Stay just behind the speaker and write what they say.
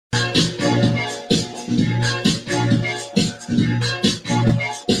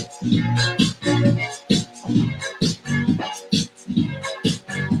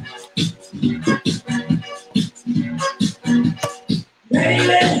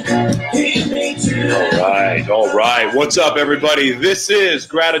All right. What's up, everybody? This is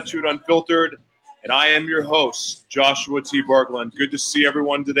Gratitude Unfiltered, and I am your host, Joshua T. Berglund. Good to see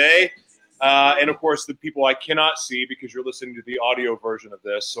everyone today. And, of course, the people I cannot see because you're listening to the audio version of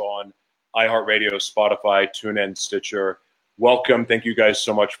this on iHeartRadio, Spotify, TuneIn, Stitcher. Welcome. Thank you guys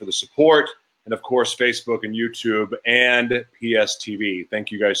so much for the support. And, of course, Facebook and YouTube and PSTV.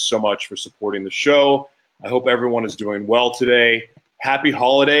 Thank you guys so much for supporting the show. I hope everyone is doing well today. Happy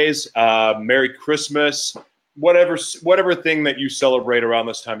holidays. Merry Christmas. Whatever thing that you celebrate around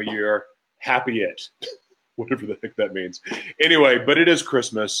this time of year, happy it. Whatever the heck that means. Anyway, but it is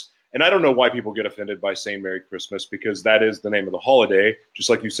Christmas. And I don't know why people get offended by saying Merry Christmas because that is the name of the holiday,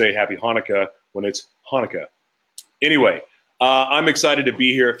 just like you say Happy Hanukkah when it's Hanukkah. Anyway, I'm excited to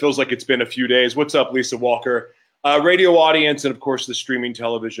be here. It feels like it's been a few days. What's up, Lisa Walker? Radio audience and, of course, the streaming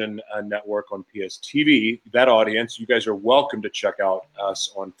television network on PSTV. That audience, you guys are welcome to check out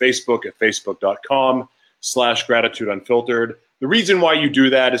us on Facebook at facebook.com/Gratitude Unfiltered. The reason why you do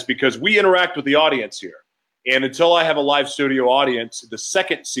that is because we interact with the audience here. And until I have a live studio audience, the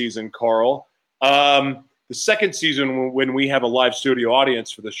second season, Carl, the second season when we have a live studio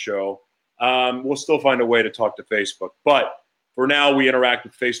audience for the show, we'll still find a way to talk to Facebook. But for now, we interact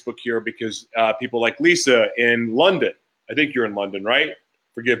with Facebook here because people like Lisa in London, I think you're in London, right?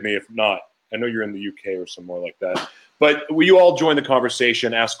 Forgive me if not. I know you're in the UK or somewhere like that. But you all join the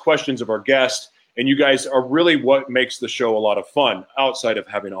conversation, ask questions of our guest, and you guys are really what makes the show a lot of fun, outside of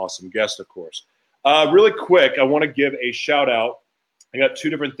having awesome guests, of course. Really quick, I want to give a shout out. I got two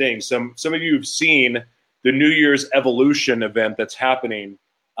different things. Some of you have seen the New Year's Evolution event that's happening.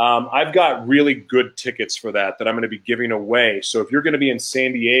 I've got really good tickets for that I'm going to be giving away. So if you're going to be in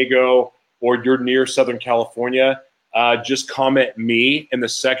San Diego or you're near Southern California, just comment me in the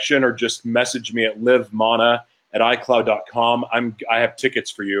section or just message me at livemana@icloud.com. I have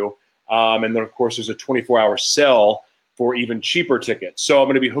tickets for you. And then, of course, there's a 24-hour sale for even cheaper tickets. So I'm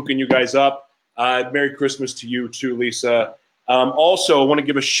going to be hooking you guys up. Merry Christmas to you too, Lisa. Also, I want to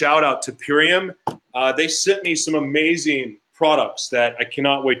give a shout out to Purium. They sent me some amazing products that I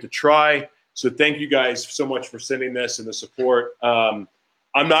cannot wait to try. So thank you guys so much for sending this and the support. I'm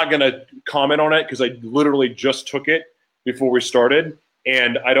not going to comment on it because I literally just took it before we started.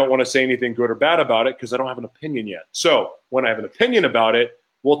 And I don't want to say anything good or bad about it because I don't have an opinion yet. So when I have an opinion about it,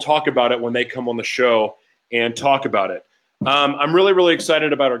 we'll talk about it when they come on the show and talk about it. I'm really, really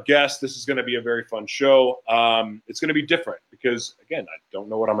excited about our guest. This is going to be a very fun show. It's going to be different because, again, I don't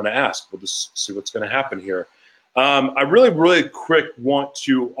know what I'm going to ask. We'll just see what's going to happen here. I really, really quick want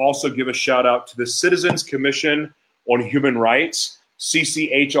to also give a shout out to the Citizens Commission on Human Rights,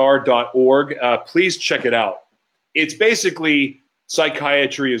 cchr.org. Please check it out. It's basically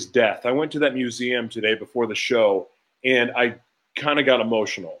Psychiatry is Death. I went to that museum today before the show, and I kind of got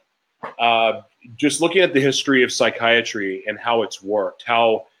emotional. Just looking at the history of psychiatry and how it's worked,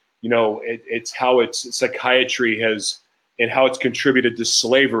 how, it's how it's psychiatry has, and how it's contributed to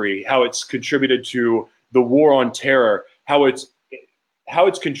slavery, how it's contributed to the war on terror, how it's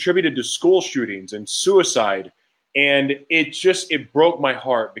contributed to school shootings and suicide. And it broke my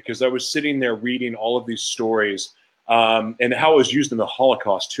heart because I was sitting there reading all of these stories and how it was used in the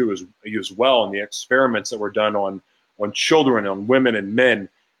Holocaust too as well, and the experiments that were done on children, on women and men.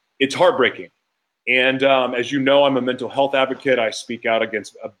 It's heartbreaking. And as you know, I'm a mental health advocate. I speak out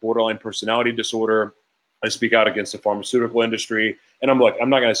against a borderline personality disorder. I speak out against the pharmaceutical industry. And I'm not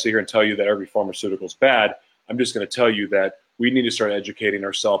going to sit here and tell you that every pharmaceutical is bad. I'm just going to tell you that we need to start educating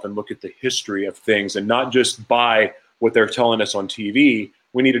ourselves and look at the history of things and not just buy what they're telling us on TV.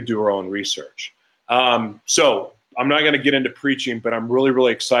 We need to do our own research. So I'm not going to get into preaching, but I'm really,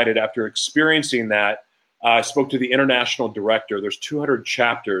 really excited after experiencing that. I spoke to the international director. There's 200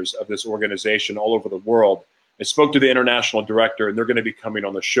 chapters of this organization all over the world. I spoke to the international director, and they're going to be coming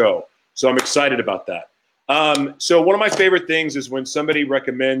on the show. So I'm excited about that. So one of my favorite things is when somebody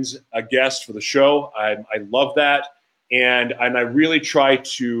recommends a guest for the show. I love that. And I really try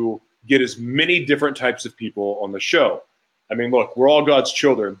to get as many different types of people on the show. I mean, look, we're all God's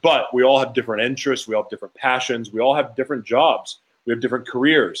children, but we all have different interests. We all have different passions. We all have different jobs. We have different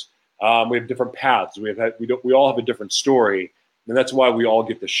careers. We have different paths. We all have a different story. And that's why we all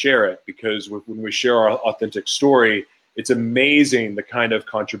get to share it, because when we share our authentic story, it's amazing the kind of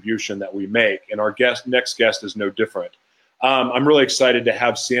contribution that we make. And our next guest is no different. I'm really excited to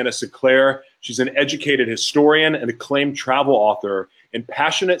have Sienna Sinclaire. She's an educated historian and acclaimed travel author and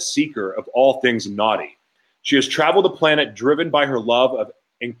passionate seeker of all things naughty. She has traveled the planet driven by her love of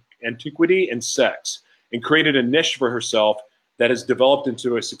antiquity and sex, and created a niche for herself that has developed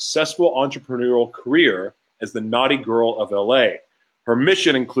into a successful entrepreneurial career as the naughty girl of LA. Her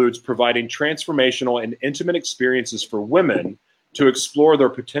mission includes providing transformational and intimate experiences for women to explore their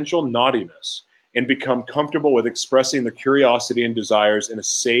potential naughtiness and become comfortable with expressing their curiosity and desires in a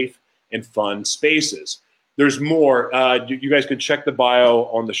safe and fun spaces. There's more. You guys can check the bio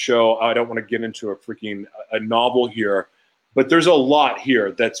on the show. I don't want to get into a novel here, but there's a lot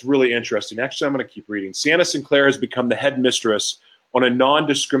here that's really interesting. Actually, I'm going to keep reading. Sienna Sinclaire has become the head mistress on a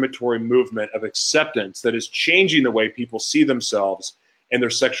non-discriminatory movement of acceptance that is changing the way people see themselves and their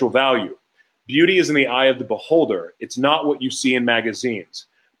sexual value. Beauty is in the eye of the beholder. It's not what you see in magazines.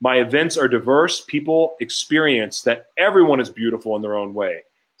 My events are diverse. People experience that everyone is beautiful in their own way.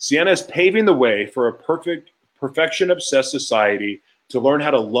 Sienna is paving the way for a perfection-obsessed society to learn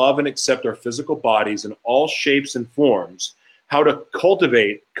how to love and accept our physical bodies in all shapes and forms, how to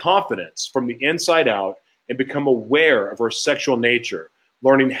cultivate confidence from the inside out and become aware of our sexual nature,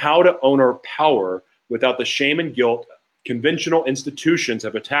 learning how to own our power without the shame and guilt conventional institutions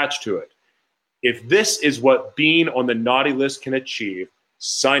have attached to it. If this is what being on the naughty list can achieve,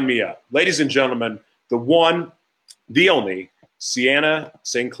 sign me up. Ladies and gentlemen, the one, the only, Sienna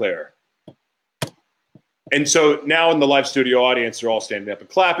Sinclaire. And so now in the live studio audience, they're all standing up and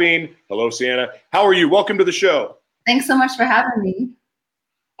clapping. Hello, Sienna. How are you? Welcome to the show. Thanks so much for having me.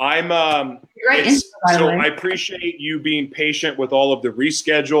 I appreciate you being patient with all of the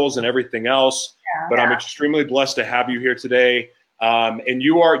reschedules and everything else, but I'm extremely blessed to have you here today. And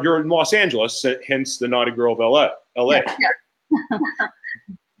you're in Los Angeles, hence the naughty girl of LA. Yeah.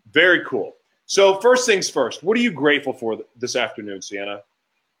 Very cool. So first things first, what are you grateful for this afternoon, Sienna?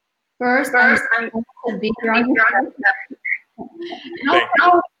 First, I'm grateful to be here on your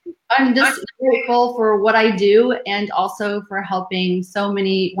show. I'm just grateful for what I do and also for helping so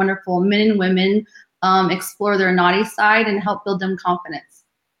many wonderful men and women explore their naughty side and help build them confidence.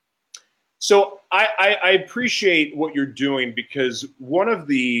 So I appreciate what you're doing because one of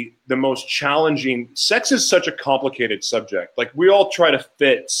the most challenging, sex is such a complicated subject. Like we all try to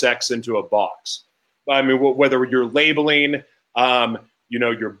fit sex into a box. I mean, whether you're labeling,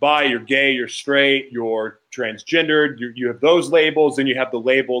 you're bi, you're gay, you're straight, you're transgendered, you have those labels, then you have the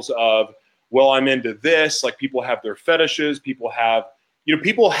labels of, well, I'm into this, like people have their fetishes, people have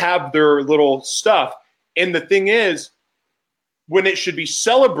their little stuff. And the thing is, when it should be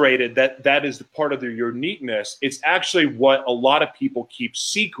celebrated that is part of their uniqueness, it's actually what a lot of people keep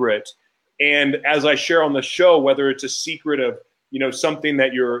secret. And as I share on the show, whether it's a secret of, something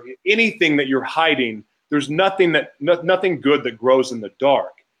that anything that you're hiding, there's nothing good that grows in the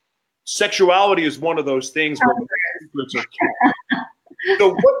dark. Sexuality is one of those things where secrets are kept. So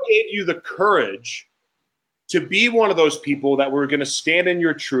what gave you the courage to be one of those people that were going to stand in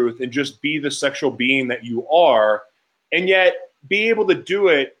your truth and just be the sexual being that you are, and yet be able to do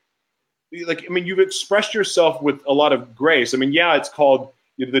it? You've expressed yourself with a lot of grace. It's called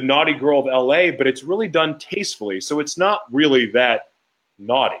the naughty girl of LA, but it's really done tastefully. So it's not really that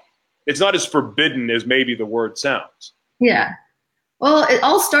naughty. It's not as forbidden as maybe the word sounds. Yeah. Well, it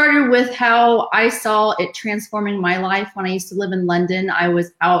all started with how I saw it transforming my life. When I used to live in London, I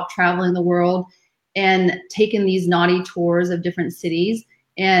was out traveling the world and taking these naughty tours of different cities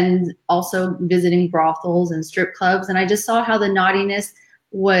and also visiting brothels and strip clubs. And I just saw how the naughtiness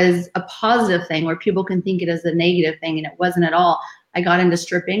was a positive thing where people can think it as a negative thing, and it wasn't at all. I got into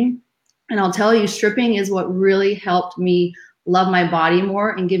stripping, and I'll tell you, stripping is what really helped me love my body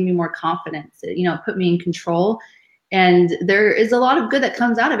more and give me more confidence. It, put me in control. And there is a lot of good that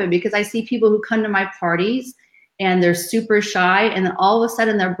comes out of it because I see people who come to my parties and they're super shy, and then all of a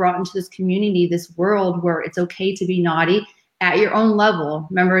sudden they're brought into this community, this world where it's okay to be naughty at your own level.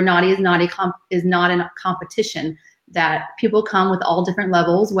 Remember, naughty is not a competition, that people come with all different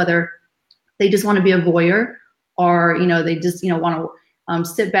levels, whether they just want to be a voyeur or, they just, want to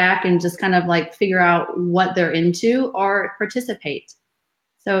sit back and just kind of like figure out what they're into or participate.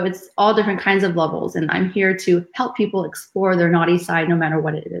 So it's all different kinds of levels, and I'm here to help people explore their naughty side no matter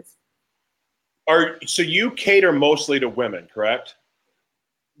what it is. So you cater mostly to women, correct?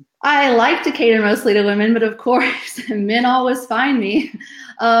 I like to cater mostly to women, but of course, men always find me.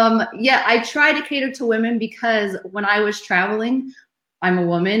 I try to cater to women because when I was traveling, I'm a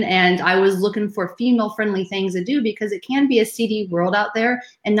woman, and I was looking for female-friendly things to do because it can be a seedy world out there,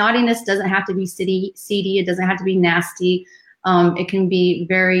 and naughtiness doesn't have to be seedy. It doesn't have to be nasty. It can be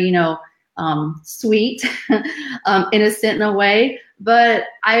very, sweet, innocent in a way. But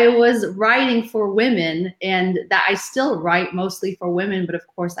I was writing for women, and that I still write mostly for women. But of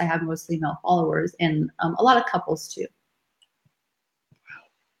course, I have mostly male followers and a lot of couples too.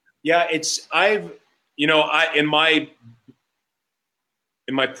 Yeah, in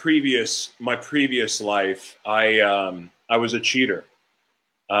my previous life, I was a cheater.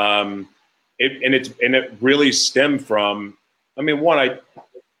 It really stemmed from, I mean, one, I'm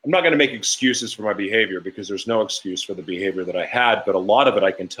not going to make excuses for my behavior because there's no excuse for the behavior that I had, but a lot of it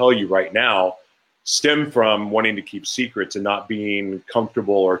I can tell you right now stemmed from wanting to keep secrets and not being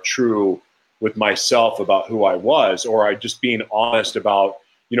comfortable or true with myself about who I was, or I just being honest about,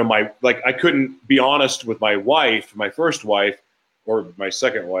 I couldn't be honest with my wife, my first wife, or my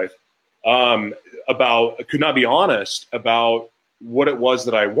second wife, could not be honest about what it was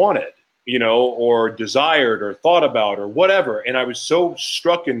that I wanted, or desired or thought about or whatever. And I was so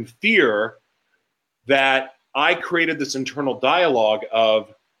struck in fear that I created this internal dialogue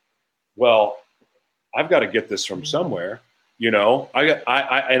of, well, I've got to get this from somewhere. I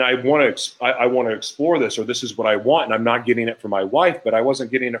want to explore this, or this is what I want, and I'm not getting it from my wife. But I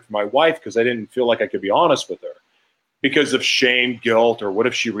wasn't getting it from my wife because I didn't feel like I could be honest with her because of shame, guilt, or what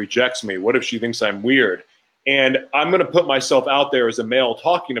if she rejects me? What if she thinks I'm weird? And I'm going to put myself out there as a male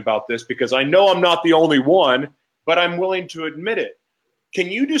talking about this because I know I'm not the only one, but I'm willing to admit it. Can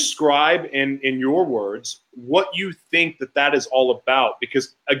you describe in your words what you think that is all about?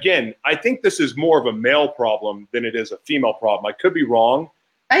 Because again, I think this is more of a male problem than it is a female problem. I could be wrong.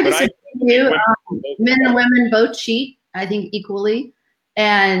 I disagree with you. Men and women both cheat, I think, equally.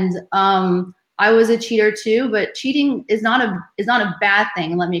 And I was a cheater too, but cheating is not a bad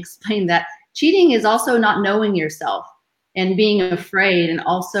thing. Let me explain that. Cheating is also not knowing yourself and being afraid, and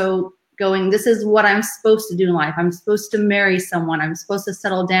also going, this is what I'm supposed to do in life. I'm supposed to marry someone. I'm supposed to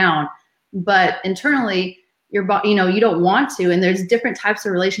settle down. But internally, you don't want to. And there's different types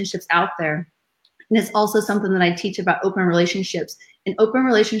of relationships out there. And it's also something that I teach about open relationships. And open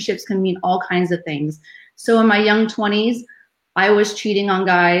relationships can mean all kinds of things. So in my young 20s, I was cheating on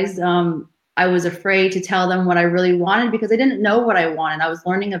guys. I was afraid to tell them what I really wanted because I didn't know what I wanted. I was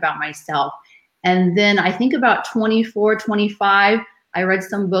learning about myself. And then I think about 24, 25, I read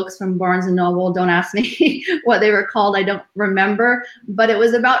some books from Barnes and Noble. Don't ask me what they were called. I don't remember, but it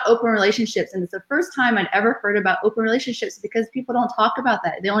was about open relationships. And it's the first time I'd ever heard about open relationships because people don't talk about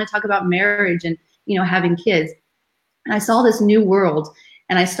that. They only talk about marriage and, having kids. And I saw this new world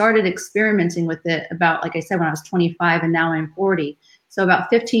and I started experimenting with it about, like I said, when I was 25 and now I'm 40. So about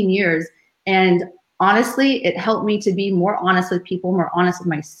 15 years. And honestly, it helped me to be more honest with people, more honest with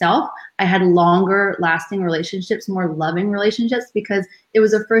myself. I had longer lasting relationships, more loving relationships, because it was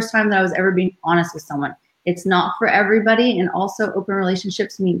the first time that I was ever being honest with someone. It's not for everybody. And also open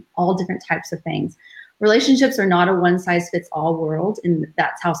relationships mean all different types of things. Relationships are not a one size fits all world. And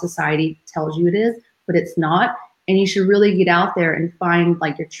that's how society tells you it is, but it's not. And you should really get out there and find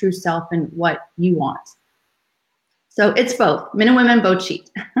like your true self and what you want. So it's both. Men and women both cheat.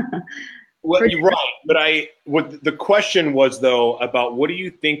 Well, you're right, but the question was though about what do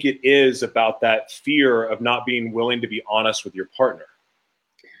you think it is about that fear of not being willing to be honest with your partner?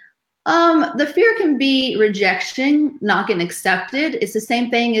 The fear can be rejection, not getting accepted. It's the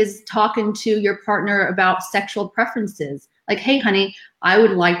same thing as talking to your partner about sexual preferences. Like, hey, honey, I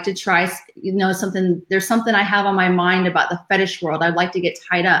would like to try, something. There's something I have on my mind about the fetish world. I'd like to get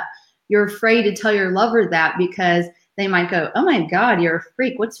tied up. You're afraid to tell your lover that because they might go, oh my God, you're a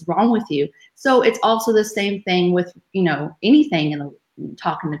freak. What's wrong with you? So it's also the same thing with, anything in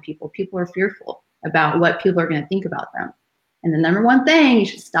talking to people. People are fearful about what people are going to think about them. And the number one thing, you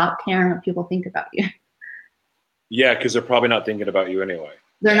should stop caring what people think about you. Yeah, because they're probably not thinking about you anyway.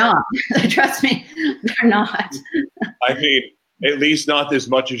 They're not. Trust me, they're not. I mean, at least not as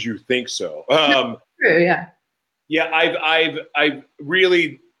much as you think so. True, yeah. Yeah, I've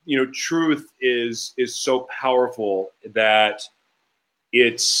really, truth is so powerful that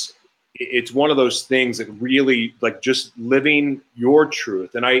it's one of those things that really, like, just living your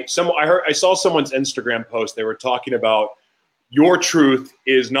truth. And I saw someone's Instagram post. They were talking about your truth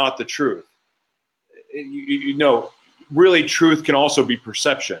is not the truth. Really, truth can also be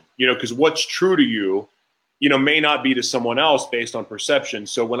perception. Because what's true to you, may not be to someone else based on perception.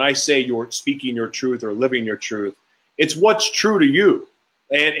 So when I say you're speaking your truth or living your truth, it's what's true to you.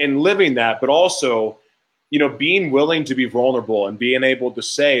 And living that, but also, being willing to be vulnerable and being able to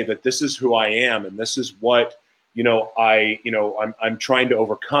say that this is who I am and this is what, I'm trying to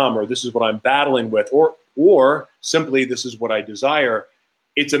overcome, or this is what I'm battling with, or simply this is what I desire.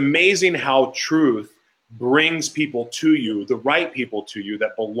 It's amazing how truth brings people to you, the right people to you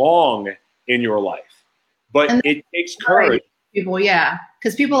that belong in your life. But it takes courage. People, yeah.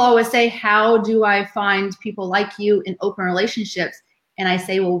 Because people always say, how do I find people like you in open relationships? And I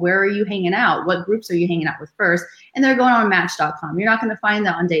say, well, where are you hanging out? What groups are you hanging out with first? And they're going on Match.com. You're not going to find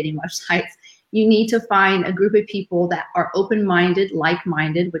that on dating websites. You need to find a group of people that are open-minded,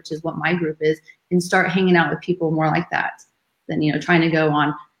 like-minded, which is what my group is, and start hanging out with people more like that than, you know, trying to go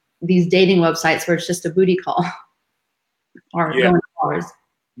on these dating websites where it's just a booty call or going to bars.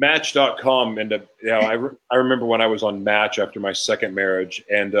 Match.com, and you know, I remember when I was on Match after my second marriage,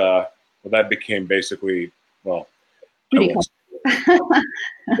 and well, that became basically, well, Booty call.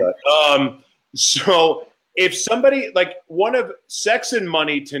 So if somebody, like, one of sex and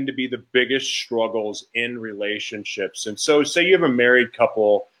money tend to be the biggest struggles in relationships. And so say you have a married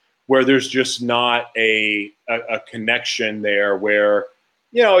couple where there's just not a connection there, where,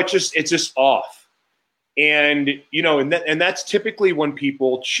 you know, it's just off. And, you know, and that's typically when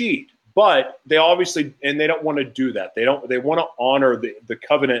people cheat, but they obviously, and they don't want to do that. They want to honor the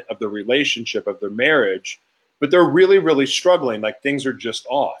covenant of the relationship, of their marriage, but they're really, really struggling. Like, things are just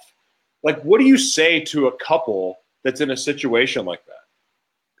off. Like, what do you say to a couple that's in a situation like that?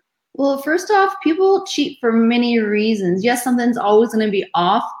 Well, first off, people cheat for many reasons. Yes, something's always going to be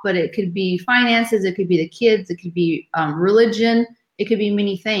off, but it could be finances, it could be the kids, it could be religion, it could be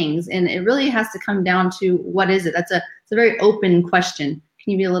many things. And it really has to come down to, what is it? It's a very open question.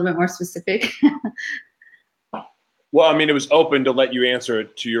 Can you be a little bit more specific? Well, I mean, it was open to let you answer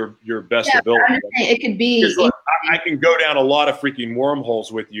it to your best ability. It could be. Look, I can go down a lot of freaking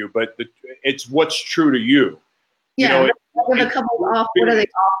wormholes with you, but it's what's true to you. Yeah, you know, if a couple's off, what are they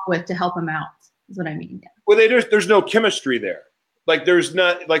off with to help them out? Is what I mean. Yeah. Well, there's no chemistry there. Like, there's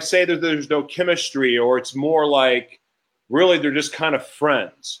not, like, say that there's no chemistry, or it's more like, really, they're just kind of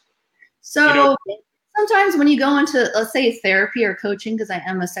friends. So you know? Sometimes when you go into, let's say, therapy or coaching, because I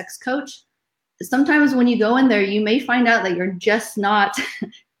am a sex coach, sometimes when you go in there, you may find out that you're just not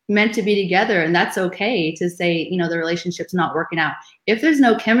meant to be together, and that's okay to say, you know, the relationship's not working out. If there's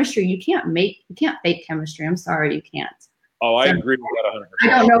no chemistry, you can't fake chemistry. I'm sorry, you can't. Oh, I agree with that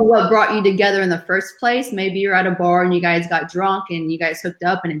 100%. I don't know what brought you together in the first place. Maybe you're at a bar and you guys got drunk and you guys hooked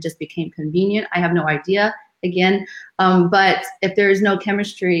up and it just became convenient. I have no idea, again. But if there is no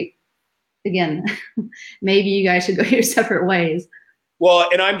chemistry, again, maybe you guys should go your separate ways. Well,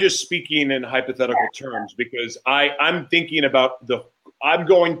 and I'm just speaking in hypothetical terms, because I'm thinking about I'm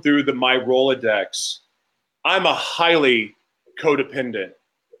going through my Rolodex. I'm a highly codependent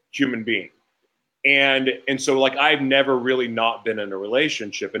human being. And so, like, I've never really not been in a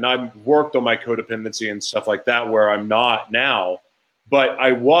relationship, and I've worked on my codependency and stuff like that, where I'm not now, but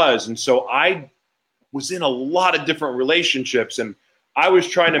I was. And so I was in a lot of different relationships, and I was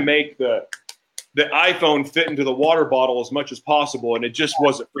trying to make the iPhone fit into the water bottle as much as possible, and it just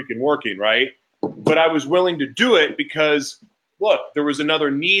wasn't freaking working, right? But I was willing to do it because, look, there was another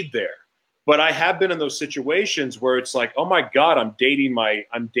need there. But I have been in those situations where it's like, oh my God, I'm dating my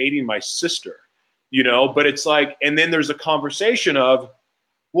sister, you know? But it's like, and then there's a conversation of,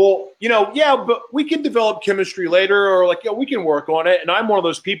 well, you know, yeah, but we can develop chemistry later, or like, yeah, we can work on it. And I'm one of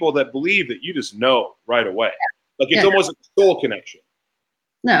those people that believe that you just know right away. Like, it's almost like a soul connection.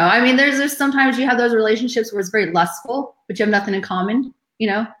 No, I mean, there's sometimes you have those relationships where it's very lustful, but you have nothing in common, you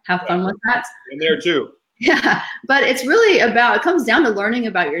know, have fun with that. And there too. Yeah, but it's really it comes down to learning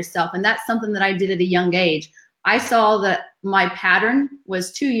about yourself. And that's something that I did at a young age. I saw that my pattern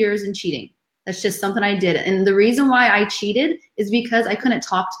was 2 years in cheating. That's just something I did. And the reason why I cheated is because I couldn't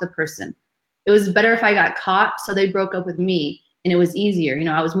talk to the person. It was better if I got caught, so they broke up with me, and it was easier. You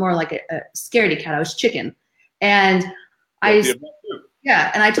know, I was more like a scaredy cat. I was chicken. And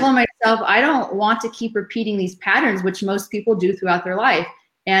and I told myself, I don't want to keep repeating these patterns, which most people do throughout their life.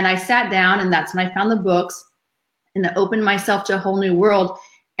 And I sat down, and that's when I found the books, and it opened myself to a whole new world.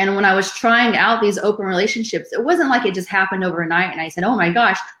 And when I was trying out these open relationships, it wasn't like it just happened overnight. And I said, oh my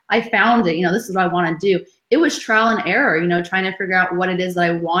gosh, I found it. You know, this is what I want to do. It was trial and error, you know, trying to figure out what it is that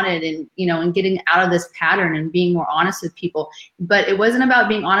I wanted, and, you know, and getting out of this pattern and being more honest with people. But it wasn't about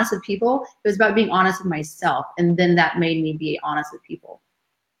being honest with people. It was about being honest with myself. And then that made me be honest with people.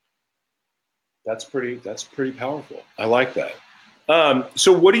 That's pretty powerful. I like that.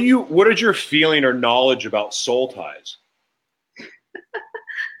 So what is your feeling or knowledge about soul ties?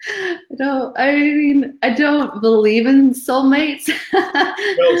 I don't believe in soulmates.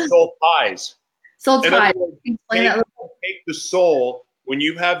 No, soul ties. Soul ties. Take the soul when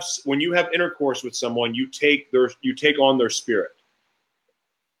you have intercourse with someone. You take on their spirit.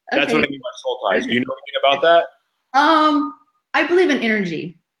 Okay. That's what I mean by soul ties. Do you know anything about that? I believe in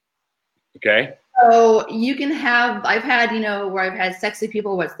energy. Okay. So you can have, I've had, you know, where I've had sex with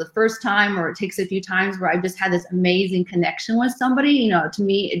people where it's the first time, or it takes a few times, where I've just had this amazing connection with somebody. You know, to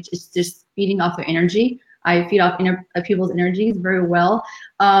me, it's just feeding off their energy. I feed off people's energies very well.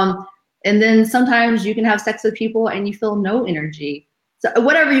 And then sometimes you can have sex with people and you feel no energy. So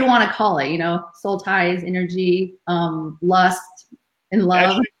whatever you want to call it, you know, soul ties, energy, lust, in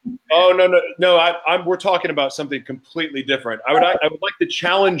love. Actually, oh no! We're talking about something completely different. I would like to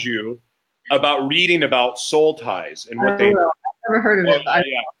challenge you about reading about soul ties and what they. I've never heard of Oh it. But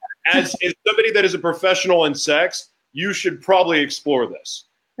yeah, yeah. As somebody that is a professional in sex, you should probably explore this.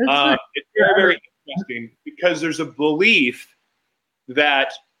 It's very, very interesting because there's a belief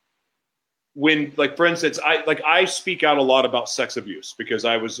that when, like, for instance, I speak out a lot about sex abuse because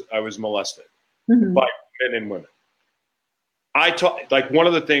I was molested by men and women. I talk, like, one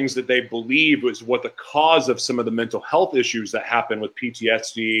of the things that they believe was what the cause of some of the mental health issues that happen with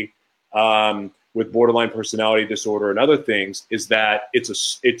PTSD, with borderline personality disorder and other things is that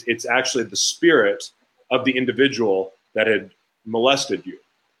it's actually the spirit of the individual that had molested you.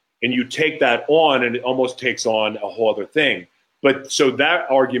 And you take that on and it almost takes on a whole other thing. But so that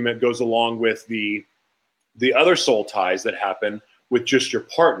argument goes along with the other soul ties that happen with just your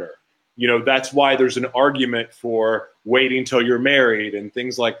partner. You know, that's why there's an argument for waiting till you're married and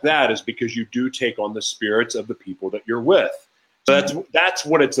things like that, is because you do take on the spirits of the people that you're with. So that's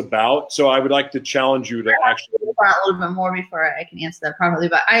what it's about. So I would like to challenge you to actually a little bit more before I can answer that properly.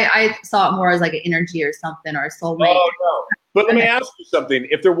 But I saw it more as like an energy or something, or a soulmate. Oh no. But let me ask you something.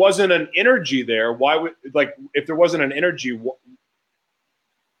 If there wasn't an energy there, why would, like, if there wasn't an energy,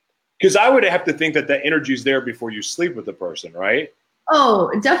 because I would have to think that the energy is there before you sleep with the person, right?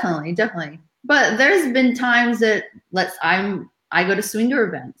 Oh, definitely, definitely. But there's been times that I go to swinger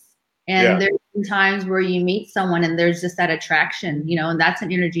events, and there's been times where you meet someone and there's just that attraction, you know, and that's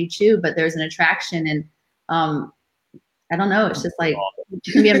an energy too. But there's an attraction, and I don't know. It's just like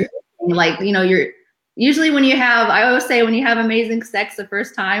it can be amazing. Like, you know, you're usually I always say when you have amazing sex the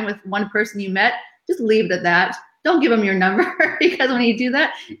first time with one person you met, just leave it at that. Don't give them your number because when you do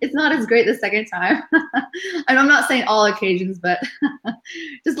that, it's not as great the second time. And I'm not saying all occasions, but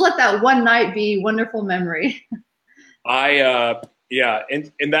just let that one night be a wonderful memory. Yeah,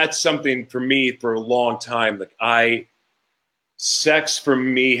 and that's something for me for a long time. Like, sex for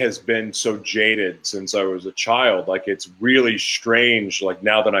me has been so jaded since I was a child. Like, it's really strange. Like,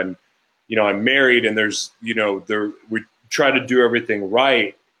 now that I'm married and there's, we try to do everything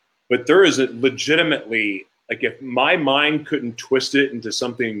right, but there is legitimately, like, if my mind couldn't twist it into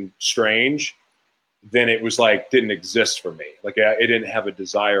something strange, then it was like didn't exist for me. Like, it didn't have a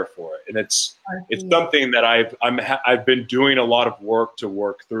desire for it, and it's something that I've been doing a lot of work to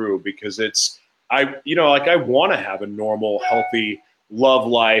work through, because I want to have a normal, healthy love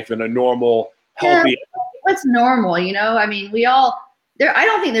life and a normal, healthy. What's normal, you know? I mean, I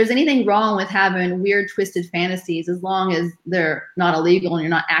don't think there's anything wrong with having weird, twisted fantasies as long as they're not illegal and you're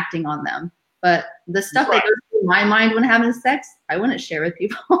not acting on them. But the stuff that goes through my mind when having sex, I wouldn't share with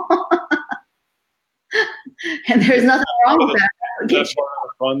people. And there's nothing wrong with that. That's part of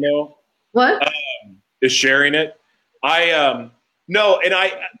the fun, though. What? Is sharing it. No, and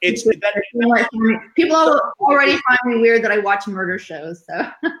people already find me weird that I watch murder shows. So.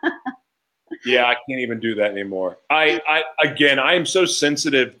 Yeah, I can't even do that anymore. I am so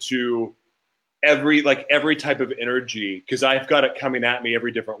sensitive to every type of energy, because I've got it coming at me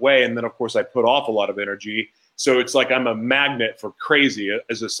every different way, and then of course I put off a lot of energy. So it's like I'm a magnet for crazy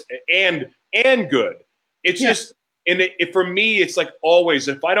and good. It's just, and for me, it's like always,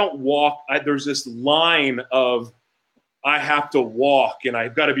 if I don't walk, there's this line of I have to walk, and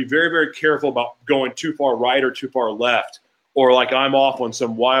I've got to be very, very careful about going too far right or too far left, or like I'm off on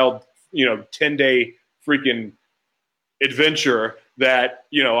some wild, 10-day freaking adventure that,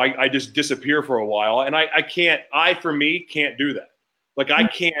 I just disappear for a while. And I for me can't do that. Like,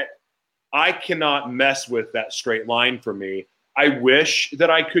 I cannot mess with that straight line for me. I wish that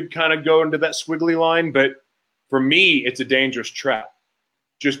I could kind of go into that squiggly line, but for me, it's a dangerous trap,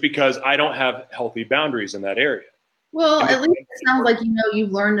 just because I don't have healthy boundaries in that area. Well, at least it sounds like,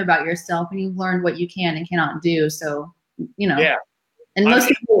 you've learned about yourself and you've learned what you can and cannot do. So, Yeah. And most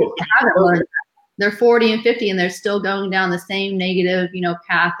people haven't learned that. They're 40 and 50 and they're still going down the same negative,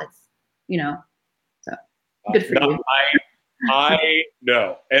 path. That's, so good for you. I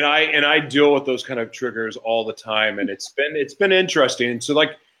know, and I deal with those kind of triggers all the time, and it's been interesting. And so,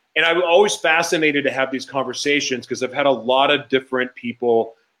 like, and I'm always fascinated to have these conversations, because I've had a lot of different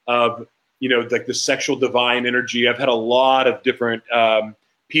people of, like the sexual divine energy. I've had a lot of different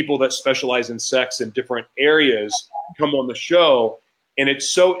people that specialize in sex in different areas come on the show, and it's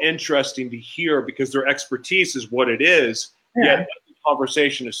so interesting to hear, because their expertise is what it is, yet the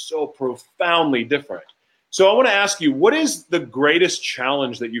conversation is so profoundly different. So I want to ask you, what is the greatest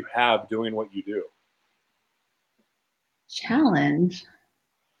challenge that you have doing what you do? Challenge?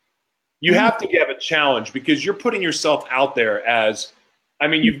 You have to have a challenge, because you're putting yourself out there as, I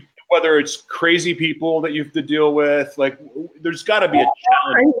mean, whether it's crazy people that you have to deal with, like there's got to be a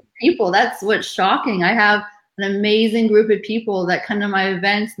challenge. People, that's what's shocking. I have an amazing group of people that come to my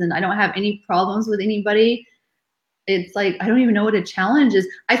events, and I don't have any problems with anybody. It's like, I don't even know what a challenge is.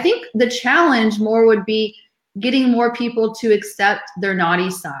 I think the challenge more would be getting more people to accept their naughty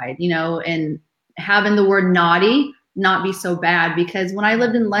side, you know, and having the word naughty not be so bad. Because when I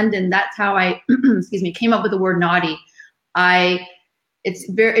lived in London, that's how I, excuse me, came up with the word naughty.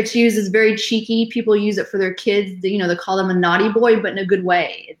 It's used as very cheeky. People use it for their kids. You know, they call them a naughty boy, but in a good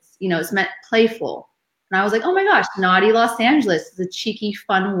way. It's, you know, it's meant playful. And I was like, oh my gosh, naughty Los Angeles is a cheeky,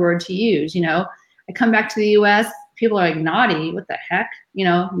 fun word to use. You know, I come back to the US, people are like, naughty, what the heck? You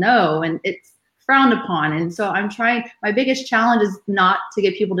know, no, and it's frowned upon. And so I'm trying, my biggest challenge is not to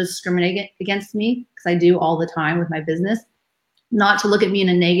get people to discriminate against me, because I do all the time with my business, not to look at me in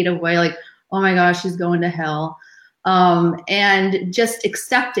a negative way, like, oh my gosh, she's going to hell. And just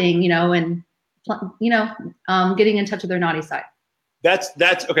accepting, you know, and, you know, getting in touch with their naughty side. That's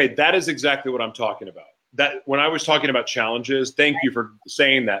okay. That is exactly what I'm talking about. That when I was talking about challenges, thank you for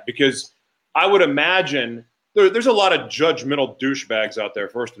saying that, because I would imagine there's a lot of judgmental douchebags out there,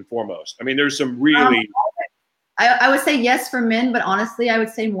 first and foremost. I mean, there's some really. I would say yes for men, but honestly, I would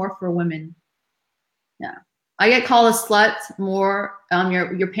say more for women. Yeah. I get called a slut more.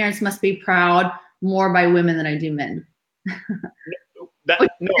 Your parents must be proud more by women than I do men. That's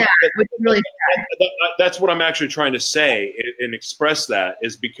what I'm actually trying to say and express, that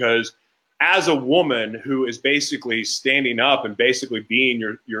is because as a woman who is basically standing up and basically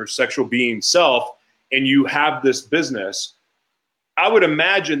being your sexual being self, and you have this business, I would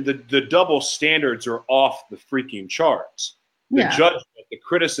imagine the double standards are off the freaking charts. The judgment, the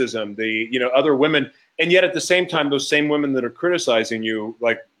criticism, the, you know, other women, and yet at the same time, those same women that are criticizing you,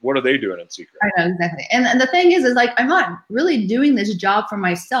 like, what are they doing in secret? I know, exactly. And the thing is like, I'm not really doing this job for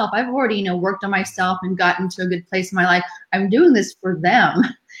myself. I've already, you know, worked on myself and gotten to a good place in my life. I'm doing this for them,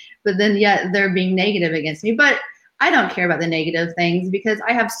 but then yet they're being negative against me. But I don't care about the negative things, because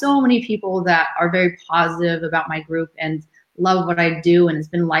I have so many people that are very positive about my group and love what I do, and it's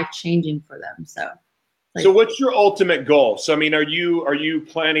been life-changing for them. So what's your ultimate goal? So I mean, are you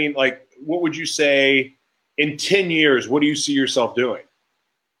planning, like, what would you say in 10 years, what do you see yourself doing?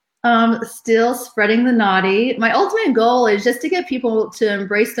 Still spreading the naughty. My ultimate goal is just to get people to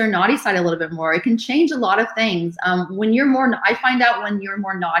embrace their naughty side a little bit more. It can change a lot of things. When you're more, I find out when you're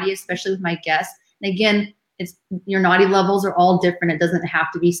more naughty, especially with my guests, and again, your naughty levels are all different. It doesn't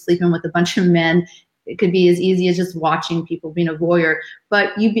have to be sleeping with a bunch of men. It could be as easy as just watching people, being a voyeur.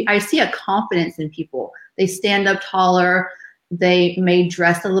 But I see a confidence in people. They stand up taller. They may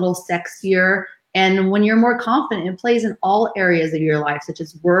dress a little sexier. And when you're more confident, it plays in all areas of your life, such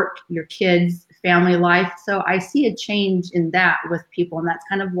as work, your kids, family life. So I see a change in that with people. And that's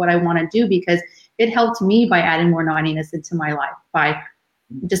kind of what I want to do, because it helped me by adding more naughtiness into my life, by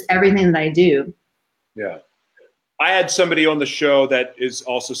just everything that I do. Yeah. I had somebody on the show that is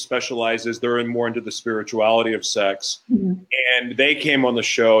also specializes, they're more into the spirituality of sex. Mm-hmm. And they came on the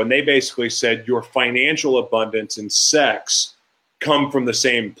show and they basically said your financial abundance and sex come from the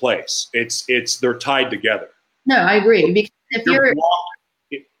same place. They're tied together. No, I agree. Because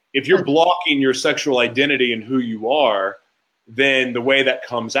if you're blocking your sexual identity and who you are, then the way that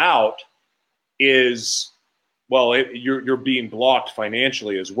comes out is, well, you're being blocked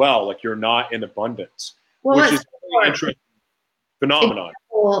financially as well. Like you're not in abundance. Which is a really interesting phenomenon.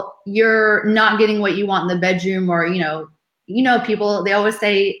 Example, you're not getting what you want in the bedroom, or people, they always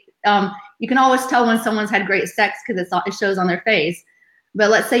say you can always tell when someone's had great sex because it shows on their face.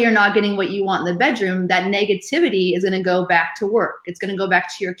 But let's say you're not getting what you want in the bedroom, that negativity is going to go back to work. It's going to go back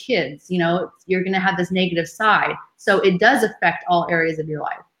to your kids. You're going to have this negative side. So it does affect all areas of your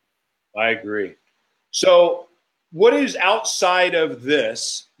life. I agree. So what is outside of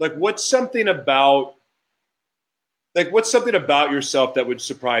this? Like, what's something about yourself that would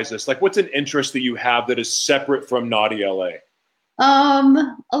surprise us? Like, what's an interest that you have that is separate from Naughty LA?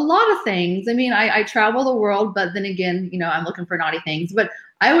 A lot of things. I mean, I travel the world, but then again, I'm looking for naughty things. But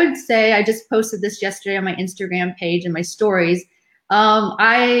I would say, I just posted this yesterday on my Instagram page and my stories.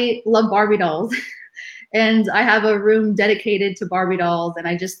 I love Barbie dolls. And I have a room dedicated to Barbie dolls, and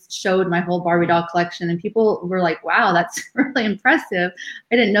I just showed my whole Barbie doll collection, and people were like, wow, that's really impressive.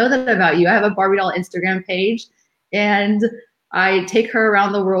 I didn't know that about you. I have a Barbie doll Instagram page, and I take her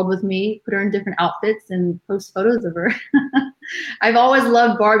around the world with me, put her in different outfits, and post photos of her. I've always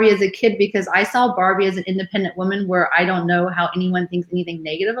loved Barbie as a kid because I saw Barbie as an independent woman, where I don't know how anyone thinks anything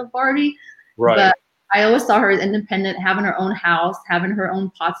negative of Barbie. Right. But I always saw her as independent, having her own house, having her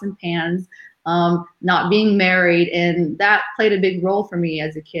own pots and pans, not being married. And that played a big role for me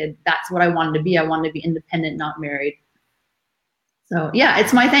as a kid. That's what I wanted to be. I wanted to be independent, not married. So yeah,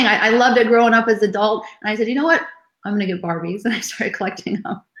 it's my thing. I loved it growing up as an adult. And I said, you know what? I'm going to get Barbies. And I started collecting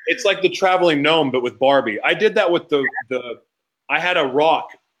them. It's like the traveling gnome, but with Barbie. I did that with I had a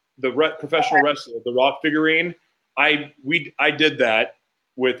Rock, professional wrestler, the Rock figurine. I did that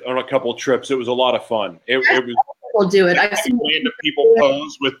on a couple of trips. It was a lot of fun. It was. People do it. I've seen random people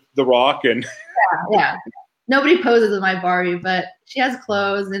pose with the Rock, and yeah. Nobody poses with my Barbie, but she has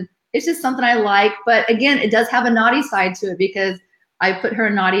clothes, and it's just something I like. But again, it does have a naughty side to it because I put her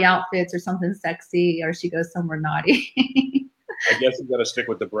in naughty outfits or something sexy, or she goes somewhere naughty. I guess you got to stick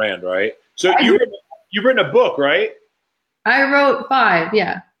with the brand, right? So you've written a book, right? I wrote 5,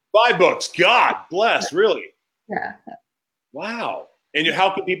 yeah. 5 books. God bless, really. Yeah. Wow. And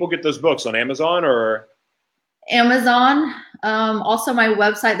how can people get those books, on Amazon or? Amazon. Also my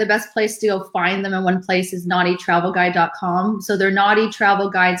website, the best place to go find them in one place is naughtytravelguide.com. So they're naughty travel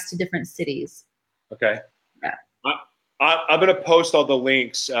guides to different cities. Okay. Yeah. I'm going to post all the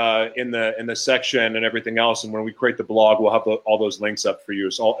links in the section and everything else. And when we create the blog, we'll have all those links up for you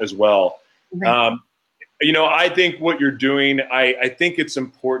as well. I think what you're doing, I think it's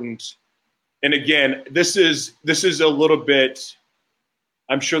important. And again, this is a little bit,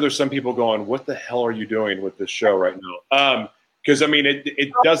 I'm sure there's some people going, what the hell are you doing with this show right now? Because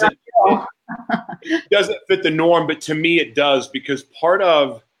it doesn't fit the norm, but to me it does, because part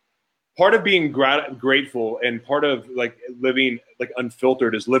of being grateful and part of like living like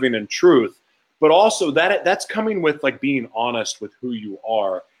unfiltered is living in truth, but also that's coming with like being honest with who you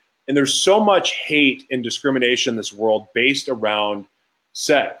are. And there's so much hate and discrimination in this world based around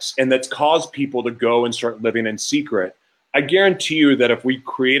sex, and that's caused people to go and start living in secret. I guarantee you that if we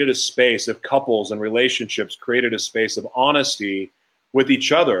created a space, if couples and relationships created a space of honesty with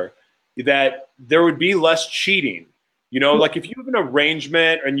each other, that there would be less cheating. Like if you have an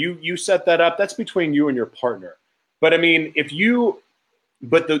arrangement and you set that up, that's between you and your partner. But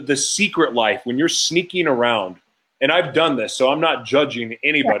the secret life, when you're sneaking around, and I've done this, so I'm not judging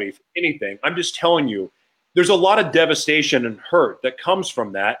anybody for anything. I'm just telling you, there's a lot of devastation and hurt that comes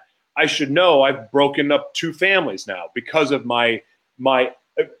from that. I should know I've broken up 2 families now because of my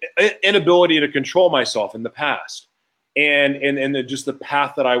inability to control myself in the past, and just the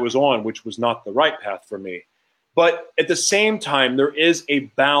path that I was on, which was not the right path for me. But at the same time, there is a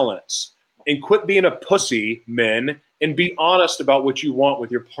balance, and quit being a pussy, men, and be honest about what you want with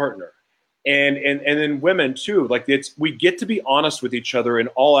your partner. And then women too, like we get to be honest with each other in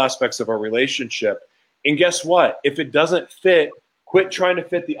all aspects of our relationship. And guess what? If it doesn't fit, quit trying to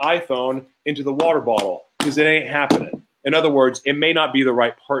fit the iPhone into the water bottle, because it ain't happening. In other words, it may not be the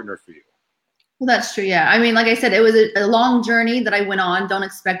right partner for you. Well, that's true. Yeah. Like I said, it was a long journey that I went on. Don't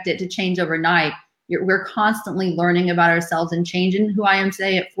expect it to change overnight. We're constantly learning about ourselves and changing. Who I am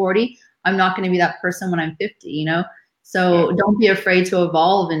today at 40, I'm not going to be that person when I'm 50, So Don't be afraid to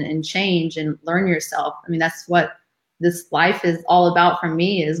evolve and change and learn yourself. That's what this life is all about for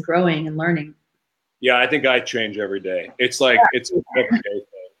me, is growing and learning. Yeah, I think I change every day. It's like, it's an everyday thing.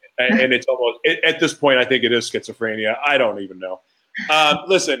 And it's almost, at this point, I think it is schizophrenia. I don't even know.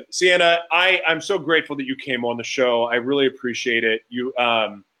 Listen, Sienna, I'm so grateful that you came on the show. I really appreciate it.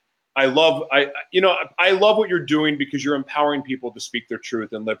 I love what you're doing, because you're empowering people to speak their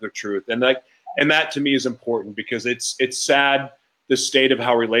truth and live their truth. And that to me is important, because it's sad, the state of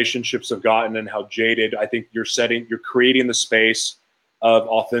how relationships have gotten and how jaded. I think you're creating the space of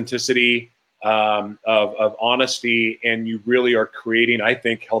authenticity, of honesty, and you really are creating, I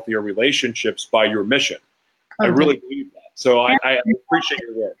think, healthier relationships by your mission. I really believe that. So I appreciate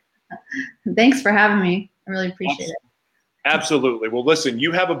your work. Thanks for having me. I really appreciate it. Absolutely. Well, listen,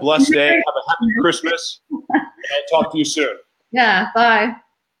 you have a blessed day. Have a happy Christmas. And I'll talk to you soon. Yeah. Bye.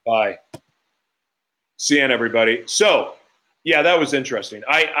 Bye. Sienna, everybody. So, yeah, that was interesting.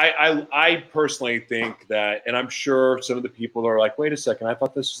 I personally think that, and I'm sure some of the people are like, wait a second, I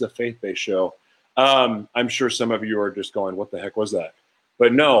thought this was a faith-based show. I'm sure some of you are just going, what the heck was that?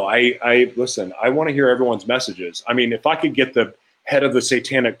 But no, listen, I want to hear everyone's messages. If I could get the head of the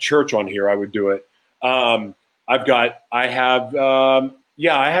Satanic Church on here, I would do it. I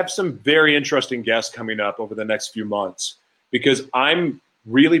have some very interesting guests coming up over the next few months, because I'm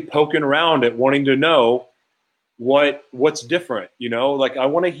really poking around at wanting to know what's different. Like I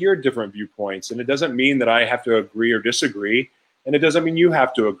want to hear different viewpoints, and it doesn't mean that I have to agree or disagree, and it doesn't mean you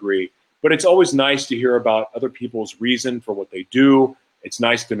have to agree, but it's always nice to hear about other people's reason for what they do. It's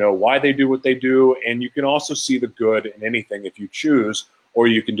nice to know why they do what they do, and you can also see the good in anything if you choose, or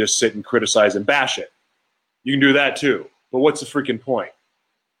you can just sit and criticize and bash it. You can do that too, but what's the freaking point?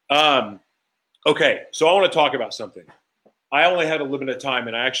 Okay, so I want to talk about something. I only had a limited time,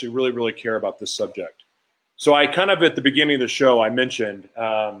 and I actually really, really care about this subject. So I kind of, at the beginning of the show, I mentioned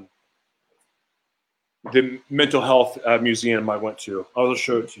the mental health museum I went to. I'll just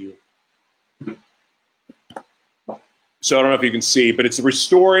show it to you. So I don't know if you can see, but it's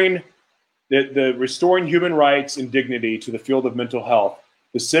restoring human rights and dignity to the field of mental health,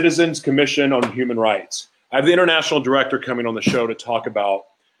 the Citizens Commission on Human Rights. I have the international director coming on the show to talk about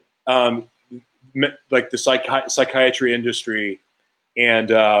like the psychiatry industry and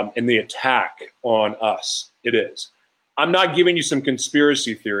the attack on us. It is. I'm not giving you some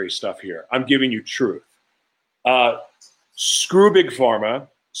conspiracy theory stuff here. I'm giving you truth. Screw big pharma.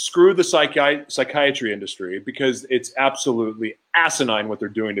 Screw the psychiatry industry, because it's absolutely asinine what they're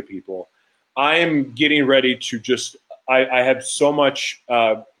doing to people. I am getting ready to just, I have so much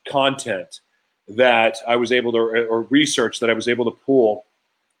content that I was able to, or research that I was able to pull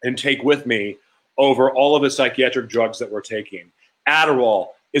and take with me over all of the psychiatric drugs that we're taking.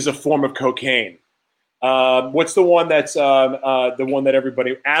 Adderall is a form of cocaine. What's the one that's the one that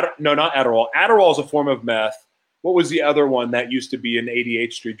everybody, no, not Adderall. Adderall is a form of meth. What was the other one that used to be an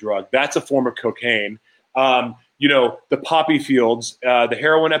ADHD drug? That's a form of cocaine. You know, the poppy fields, the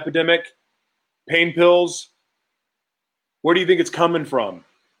heroin epidemic, pain pills. Where do you think it's coming from?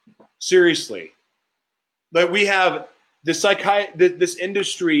 Seriously. Like, we have this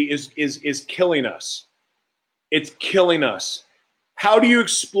industry is killing us. It's killing us. How do you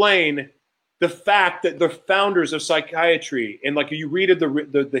explain the fact that the founders of psychiatry, and like you read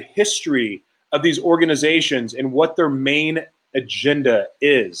the history of these organizations and what their main agenda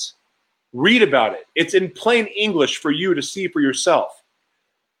is? Read about it. It's in plain English for you to see for yourself.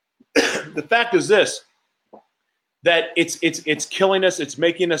 The fact is this, that it's killing us. It's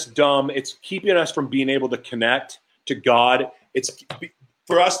making us dumb. It's keeping us from being able to connect to God. It's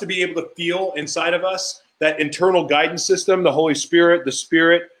for us to be able to feel inside of us that internal guidance system, the Holy Spirit, the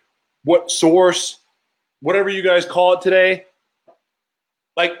Spirit, what source, whatever you guys call it today.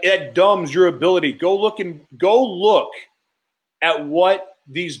 Like, it dumbs your ability. Go look at what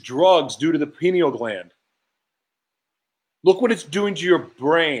these drugs do to the pineal gland. Look what it's doing to your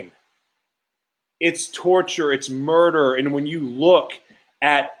brain. It's torture, it's murder. And when you look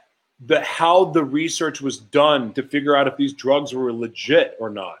at how the research was done to figure out if these drugs were legit or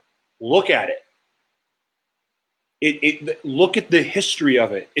not, look at it. Look at the history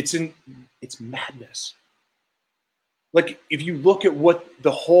of it. It's madness. Like, if you look at what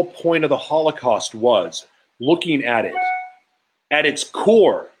the whole point of the Holocaust was, looking at it, at its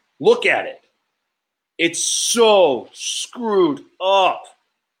core, look at it. It's so screwed up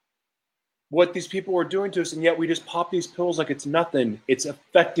what these people were doing to us, and yet we just pop these pills like it's nothing. It's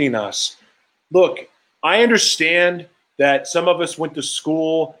affecting us. Look, I understand that some of us went to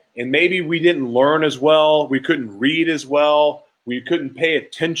school and maybe we didn't learn as well. We couldn't read as well. We couldn't pay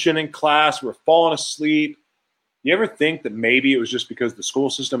attention in class. We're falling asleep. You ever think that maybe it was just because the school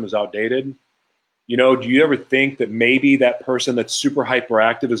system is outdated? You know, do you ever think that maybe that person that's super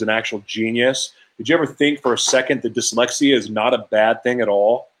hyperactive is an actual genius? Did you ever think for a second that dyslexia is not a bad thing at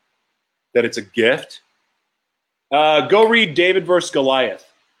all? That it's a gift? Go read David vs. Goliath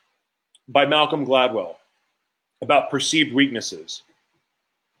by Malcolm Gladwell about perceived weaknesses.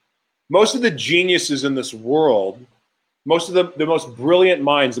 Most of the geniuses in this world, most of the most brilliant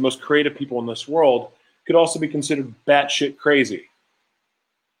minds, the most creative people in this world could also be considered batshit crazy.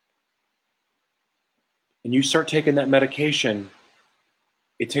 And you start taking that medication,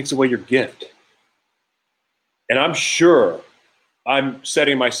 it takes away your gift. And I'm sure I'm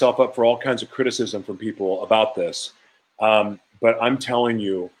setting myself up for all kinds of criticism from people about this. But I'm telling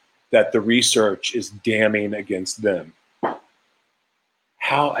you that the research is damning against them.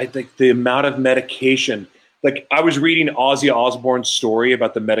 How, I think the amount of medication, like I was reading Ozzy Osbourne's story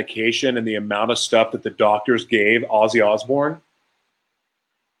about the medication and the amount of stuff that the doctors gave Ozzy Osbourne.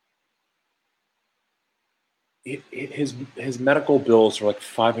 His medical bills are like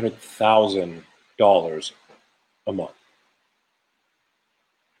 $500,000 a month.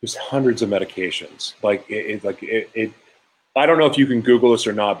 There's hundreds of medications. I don't know if you can Google this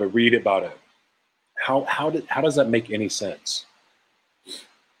or not, but read about it. How does that make any sense?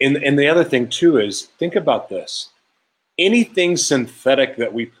 And the other thing too is, think about this. Anything synthetic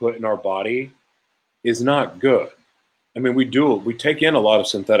that we put in our body is not good. I mean, we take in a lot of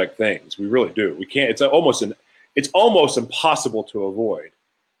synthetic things. We really do. We can't, it's almost impossible to avoid.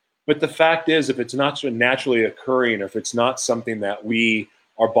 But the fact is, if it's not naturally occurring, or if it's not something that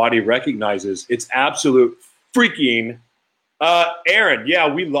our body recognizes, it's absolute freaking, Aaron, yeah,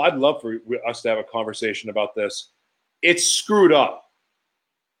 I'd love for us to have a conversation about this. It's screwed up.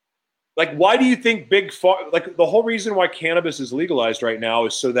 Like, why do you think like the whole reason why cannabis is legalized right now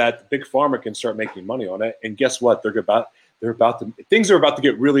is so that big pharma can start making money on it. And guess what? Things are about to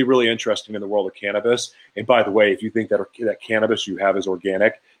get really, really interesting in the world of cannabis. And by the way, if you think that cannabis you have is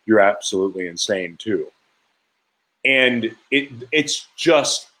organic, you're absolutely insane too. And it's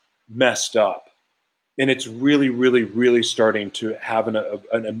just messed up. And it's really, really, really starting to have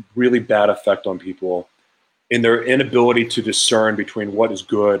a really bad effect on people in their inability to discern between what is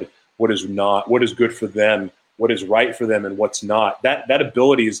good, what is not, what is good for them, what is right for them, and what's not. That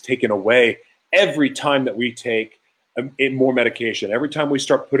ability is taken away every time that we take more medication. Every time we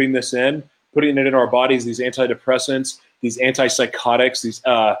start putting it in our bodies, these antidepressants, these antipsychotics, these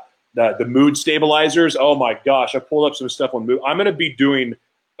the mood stabilizers. Oh my gosh, I pulled up some stuff on mood. I'm going to be doing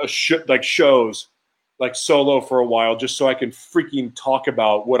shows like solo for a while, just so I can freaking talk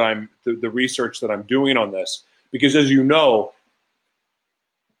about what the research that I'm doing on this. Because as you know,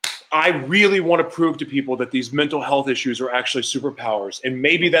 I really want to prove to people that these mental health issues are actually superpowers. And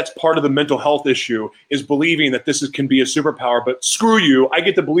maybe that's part of the mental health issue, is believing that can be a superpower, but screw you, I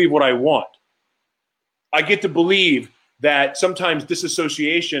get to believe what I want. I get to believe that sometimes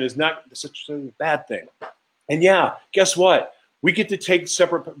disassociation is not such a bad thing. And yeah, guess what? We get to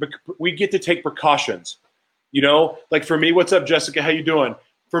take precautions. You know, like for me, what's up, Jessica? How you doing?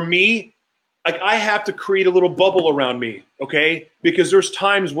 For me, like I have to create a little bubble around me, okay? Because there's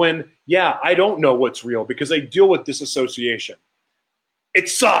times when, yeah, I don't know what's real because I deal with disassociation. It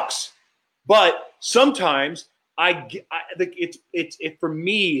sucks, but sometimes for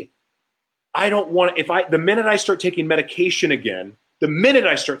me, I don't want to. The minute I start taking medication again, the minute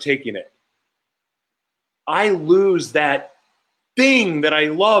I start taking it, I lose that thing that I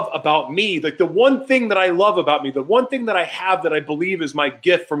love about me, like the one thing that I love about me, the one thing that I have that I believe is my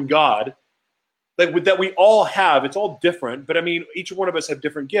gift from God, that we all have. It's all different, but I mean, each one of us have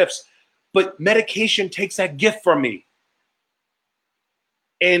different gifts. But medication takes that gift from me,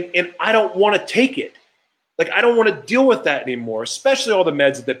 and I don't want to take it. Like I don't want to deal with that anymore, especially all the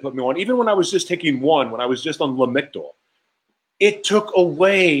meds that they put me on. Even when I was just taking one, when I was just on Lamictal, it took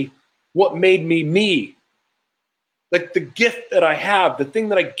away what made me me. Like the gift that I have, the thing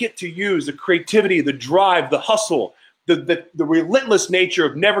that I get to use, the creativity, the drive, the hustle, the relentless nature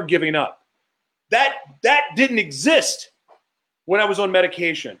of never giving up. That didn't exist when I was on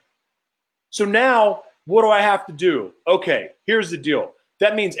medication. So now what do I have to do? Okay, here's the deal.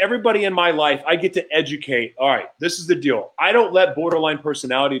 That means everybody in my life, I get to educate. All right, this is the deal. I don't let borderline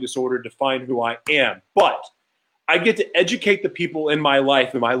personality disorder define who I am, but I get to educate the people in my life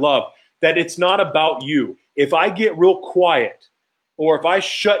and my love that it's not about you. If I get real quiet or if I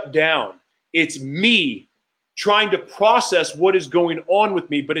shut down, it's me trying to process what is going on with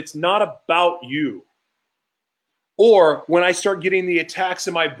me, but it's not about you. Or when I start getting the attacks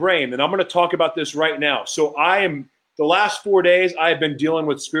in my brain, and I'm going to talk about this right now. So the last 4 days, I have been dealing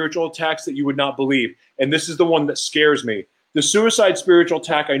with spiritual attacks that you would not believe. And this is the one that scares me. The suicide spiritual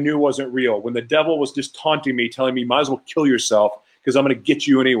attack I knew wasn't real. When the devil was just taunting me, telling me, might as well kill yourself because I'm going to get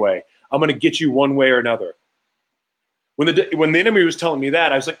you anyway. I'm going to get you one way or another. When the enemy was telling me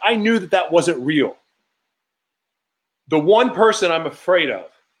that, I was like, I knew that wasn't real. The one person I'm afraid of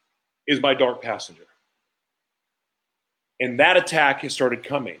is my dark passenger. And that attack has started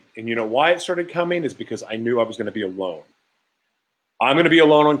coming. And you know why it started coming is because I knew I was going to be alone. I'm going to be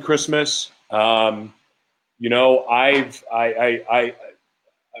alone on Christmas. I'm going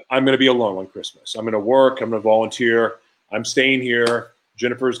to be alone on Christmas. I'm going to work. I'm going to volunteer. I'm staying here.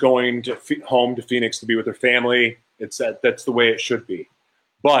 Jennifer's going home to Phoenix to be with her family. That's the way it should be.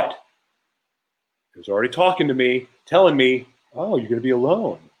 But he was already talking to me, telling me, oh, you're going to be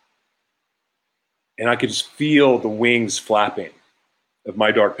alone. And I could just feel the wings flapping of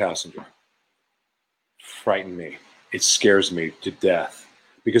my dark passenger. Frighten me. It scares me to death.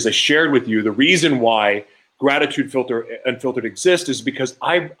 Because I shared with you the reason why Gratitude Filter Unfiltered exists is because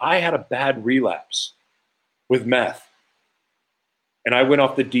I had a bad relapse with meth. And I went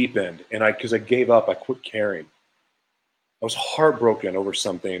off the deep end. And because I gave up, I quit caring. I was heartbroken over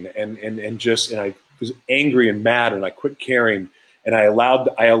something and I was angry and mad and I quit caring. And I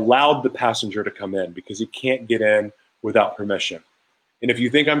allowed the passenger to come in because he can't get in without permission. And if you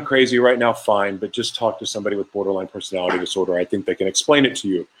think I'm crazy right now, fine, but just talk to somebody with borderline personality disorder. I think they can explain it to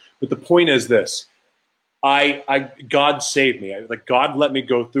you. But the point is this: God saved me. God let me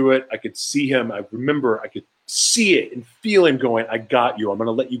go through it. I could see him. I remember I could see it and feel him going, I got you. I'm going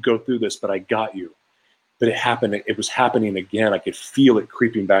to let you go through this, but I got you. But it happened. It was happening again. I could feel it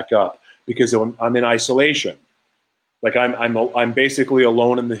creeping back up because I'm in isolation. Like I'm basically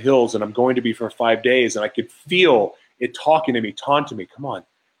alone in the hills, and I'm going to be for 5 days, and I could feel it talking to me, taunting me. Come on,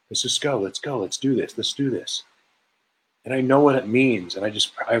 Let's just go. Let's go. Let's do this. Let's do this. And I know what it means. And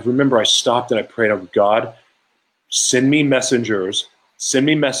I remember I stopped and I prayed, oh God, send me messengers. Send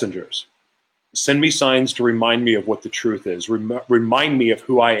me messengers. Send me signs to remind me of what the truth is. Remind me of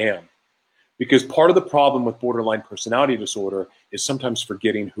who I am. Because part of the problem with borderline personality disorder is sometimes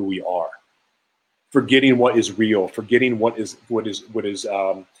forgetting who we are, forgetting what is real, forgetting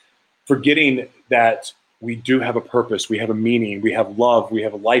forgetting that we do have a purpose, we have a meaning, we have love, we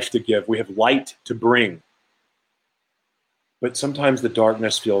have a life to give, we have light to bring. But sometimes the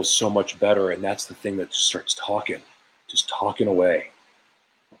darkness feels so much better, and that's the thing that just starts just talking away.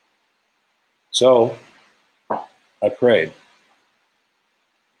 So I prayed,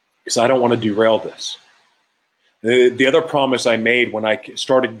 because I don't want to derail this. The other promise I made when I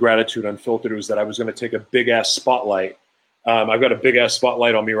started Gratitude Unfiltered was that I was going to take a big-ass spotlight. I've got a big-ass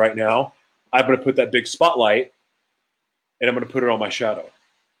spotlight on me right now. I'm going to put that big spotlight, and I'm going to put it on my shadow.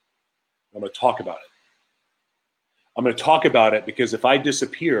 I'm going to talk about it. I'm going to talk about it because if I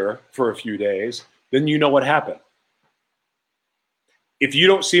disappear for a few days, then you know what happened. If you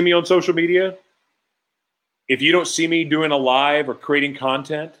don't see me on social media, if you don't see me doing a live or creating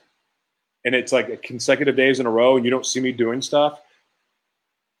content, and it's like consecutive days in a row and you don't see me doing stuff,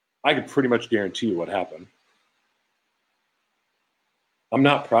 I can pretty much guarantee you what happened. I'm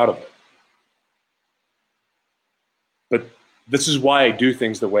not proud of it. But this is why I do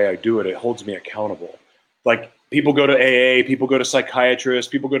things the way I do it. It holds me accountable. Like, people go to AA, people go to psychiatrists,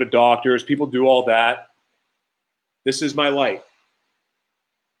 people go to doctors, people do all that. This is my light.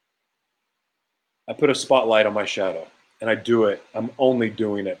 I put a spotlight on my shadow, and I do it. I'm only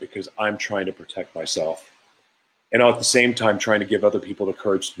doing it because I'm trying to protect myself. And at the same time, trying to give other people the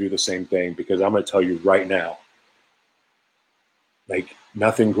courage to do the same thing, because I'm going to tell you right now, like,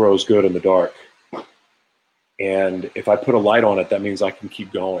 nothing grows good in the dark. And if I put a light on it, that means I can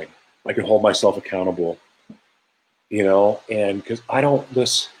keep going. I can hold myself accountable, you know, and because I don't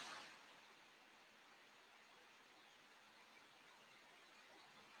listen.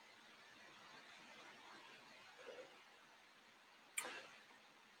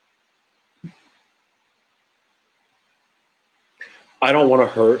 I don't want to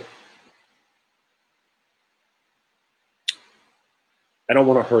hurt. I don't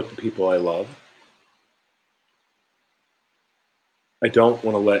want to hurt the people I love. I don't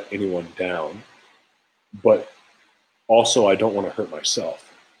want to let anyone down, but also I don't want to hurt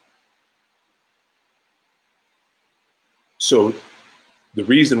myself. So the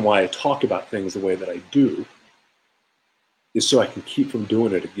reason why I talk about things the way that I do is so I can keep from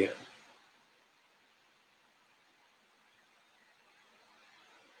doing it again.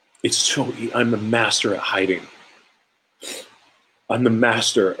 It's so, I'm the master at hiding. I'm the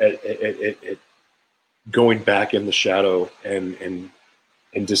master at going back in the shadow and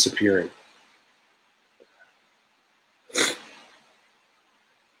disappearing.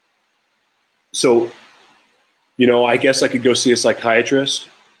 So, you know, I guess I could go see a psychiatrist.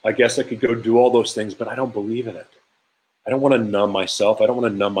 I guess I could go do all those things, but I don't believe in it. I don't want to numb myself. I don't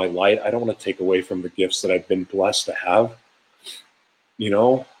want to numb my light. I don't want to take away from the gifts that I've been blessed to have. You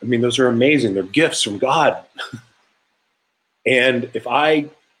know, I mean, those are amazing. They're gifts from God. And if I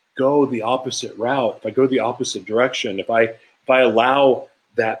go the opposite route, if I go the opposite direction, if I allow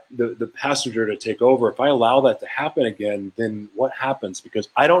that the passenger to take over, if I allow that to happen again, then what happens? Because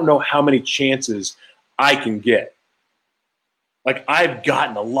I don't know how many chances I can get. Like, I've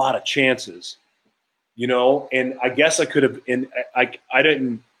gotten a lot of chances, you know, and I guess I could have, and I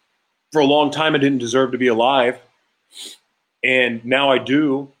didn't, for a long time, I didn't deserve to be alive. And now I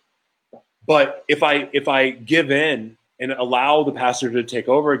do. But if I give in and allow the passenger to take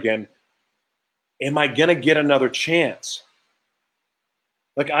over again, am I going to get another chance?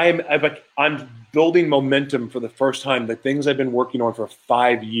 Like, I'm building momentum for the first time. The things I've been working on for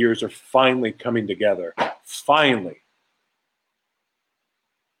 5 years are finally coming together. Finally.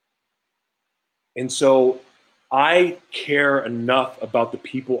 And so I care enough about the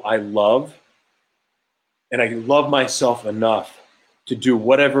people I love, and I love myself enough to do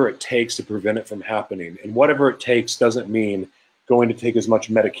whatever it takes to prevent it from happening. And whatever it takes doesn't mean going to take as much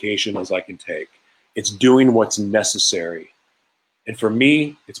medication as I can take. It's doing what's necessary. And for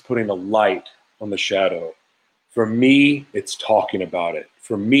me, it's putting a light on the shadow. For me, it's talking about it.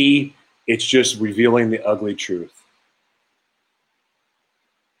 For me, it's just revealing the ugly truth.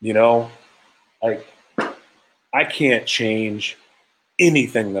 You know, I can't change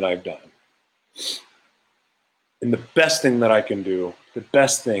anything that I've done. And the best thing that I can do, the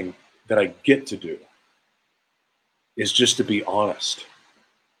best thing that I get to do, is just to be honest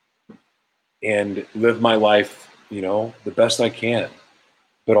and live my life, you know, the best I can.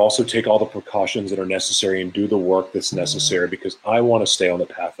 but also take all the precautions that are necessary and do the work that's necessary, because I want to stay on the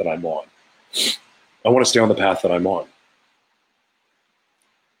path that I'm on. I want to stay on the path that I'm on.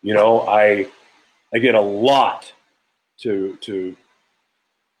 You know, I get a lot to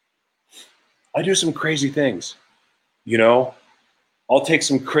I do some crazy things, you know. I'll take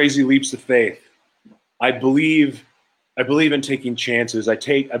some crazy leaps of faith. I believe in taking chances. I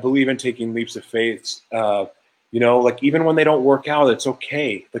believe in taking leaps of faith. You know, like even when they don't work out, it's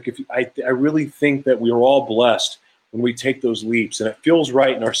okay. Like I really think that we are all blessed when we take those leaps, and it feels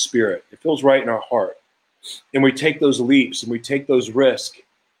right in our spirit. It feels right in our heart, and we take those leaps and we take those risks.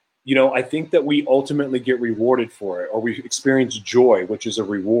 You know, I think that we ultimately get rewarded for it, or we experience joy, which is a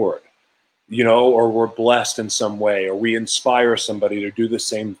reward. You know, or we're blessed in some way, or we inspire somebody to do the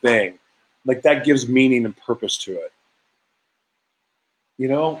same thing. Like that gives meaning and purpose to it. You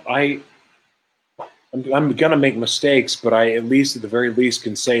know, I'm gonna make mistakes, but I at the very least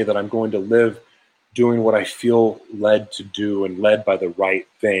can say that I'm going to live doing what I feel led to do and led by the right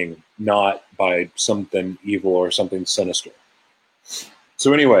thing, not by something evil or something sinister.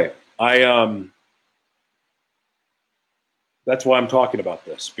 So anyway, that's why I'm talking about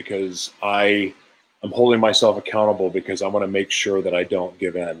this, because I'm holding myself accountable, because I want to make sure that I don't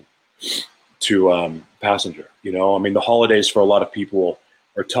give in to passenger. You know, I mean, the holidays for a lot of people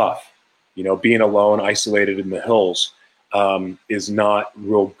are tough. You know, being alone, isolated in the hills is not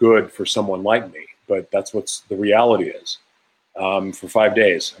real good for someone like me, but that's what's the reality is. For 5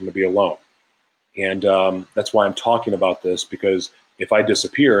 days, I'm going to be alone. And that's why I'm talking about this, because if I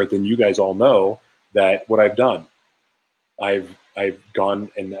disappear, then you guys all know that what I've done. I've gone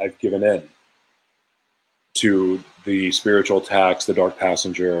and I've given in to the spiritual attacks, the dark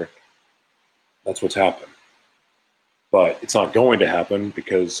passenger. That's what's happened. But it's not going to happen,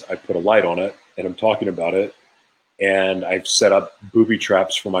 because I put a light on it and I'm talking about it, and I've set up booby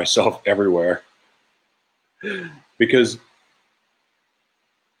traps for myself everywhere, because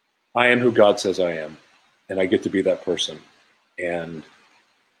I am who God says I am, and I get to be that person, and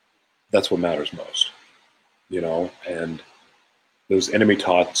that's what matters most, you know. And those enemy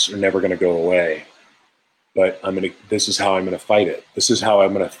thoughts are never going to go away, but this is how I'm going to fight it. This is how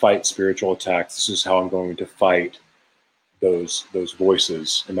I'm going to fight spiritual attacks. This is how I'm going to fight those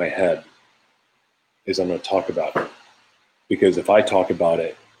voices in my head, is I'm going to talk about it. Because if I talk about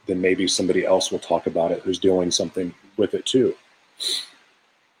it, then maybe somebody else will talk about it who's doing something with it too.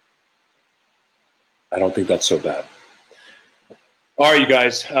 I don't think that's so bad. All right, you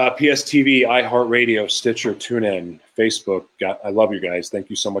guys, PSTV, iHeartRadio, Stitcher, TuneIn, Facebook. I love you guys. Thank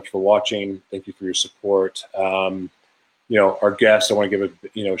you so much for watching. Thank you for your support. You know, our guest, I want to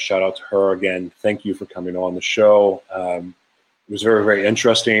give a shout out to her again. Thank you for coming on the show. It was very, very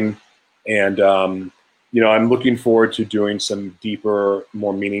interesting. And, you know, I'm looking forward to doing some deeper,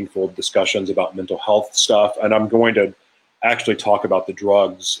 more meaningful discussions about mental health stuff. And I'm going to actually talk about the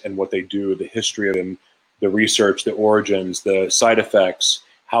drugs and what they do, the history of them, the research, the origins, the side effects,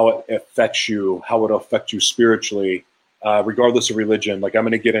 how it affects you, how it'll affect you spiritually, regardless of religion. Like, I'm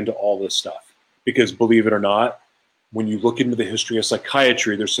going to get into all this stuff, because believe it or not, when you look into the history of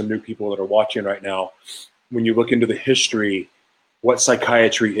psychiatry, there's some new people that are watching right now. When you look into the history, what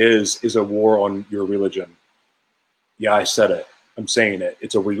psychiatry is a war on your religion. Yeah, I said it. I'm saying it.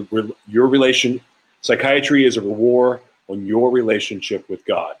 It's your relation. Psychiatry is a war on your relationship with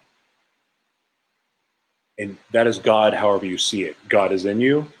God. And that is God, however you see it. God is in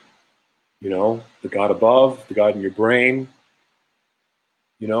you, you know, the God above, the God in your brain.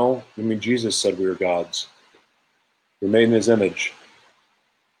 You know, I mean, Jesus said we were gods. We're made in his image.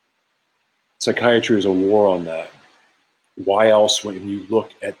 Psychiatry is a war on that. Why else, when you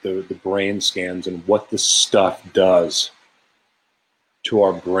look at the brain scans and what this stuff does to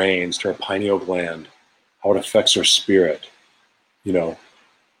our brains, to our pineal gland, how it affects our spirit, you know,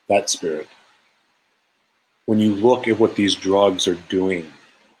 that spirit. When you look at what these drugs are doing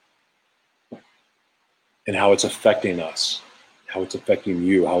and how it's affecting us, how it's affecting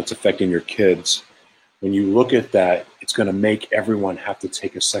you, how it's affecting your kids, when you look at that, it's going to make everyone have to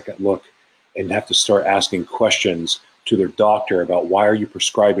take a second look and have to start asking questions to their doctor about, why are you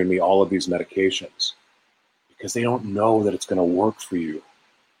prescribing me all of these medications? Because they don't know that it's going to work for you.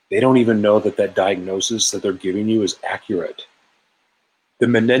 They don't even know that that diagnosis that they're giving you is accurate. The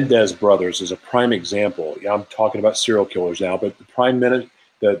Menendez brothers is a prime example. Yeah, I'm talking about serial killers now, but the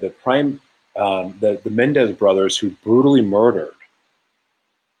Menendez brothers, who brutally murdered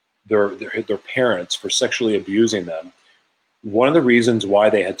their parents for sexually abusing them. One of the reasons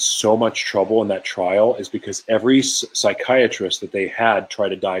why they had so much trouble in that trial is because every psychiatrist that they had try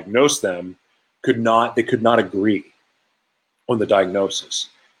to diagnose them could not agree on the diagnosis.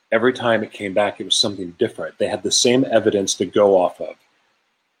 Every time it came back, it was something different. They had the same evidence to go off of.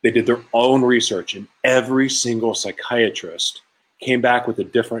 They did their own research, and every single psychiatrist came back with a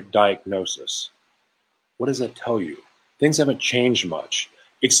different diagnosis. What does that tell you? Things haven't changed much,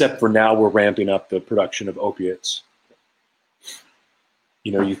 except for now we're ramping up the production of opiates.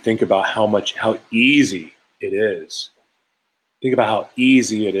 You know, you think about how easy it is. Think about how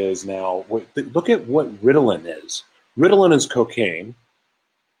easy it is now. Look at what Ritalin is. Ritalin is cocaine.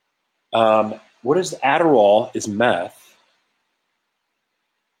 What is Adderall is meth.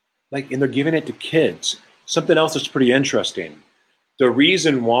 Like, and they're giving it to kids. Something else that's pretty interesting. The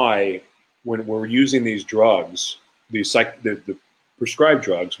reason why when we're using these drugs, the prescribed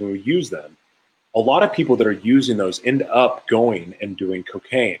drugs, when we use them, a lot of people that are using those end up going and doing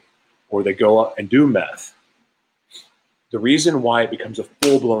cocaine, or they go up and do meth. The reason why it becomes a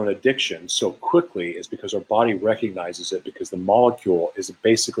full-blown addiction so quickly is because our body recognizes it, because the molecule is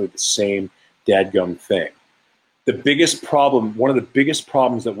basically the same dadgum thing. The biggest problem, one of the biggest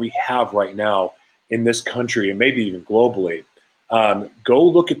problems that we have right now in this country, and maybe even globally, go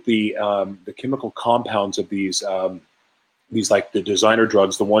look at the chemical compounds of these like the designer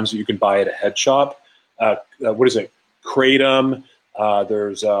drugs, the ones that you can buy at a head shop. What is it? Kratom.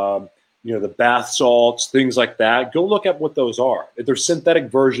 There's the bath salts, things like that. Go look at what those are. They're synthetic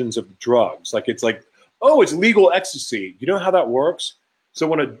versions of drugs. Like it's legal ecstasy. You know how that works? So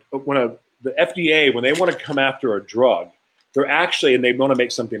the FDA, when they want to come after a drug, they're actually, and they want to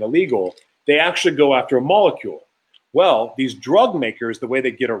make something illegal, they actually go after a molecule. Well, these drug makers, the way they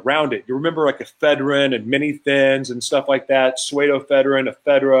get around it, you remember like ephedrine and mini-thins and stuff like that, pseudoephedrine,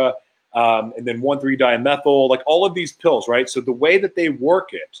 ephedra, and then 1,3-dimethyl, like all of these pills, right? So the way that they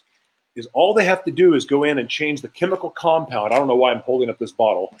work it is all they have to do is go in and change the chemical compound. I don't know why I'm holding up this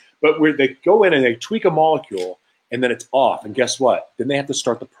bottle, but where they go in and they tweak a molecule and then it's off. And guess what? Then they have to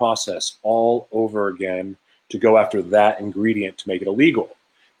start the process all over again to go after that ingredient to make it illegal.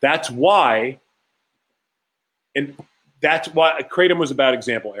 That's why, Kratom was a bad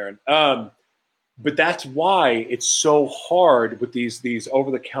example, Aaron. But that's why it's so hard with these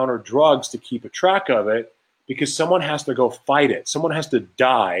over-the-counter drugs to keep a track of it, because someone has to go fight it. Someone has to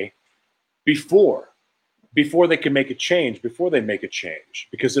die before they can make a change,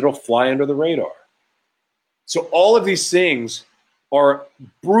 because it'll fly under the radar. So all of these things are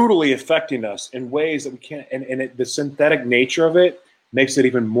brutally affecting us in ways that we can't, and the synthetic nature of it makes it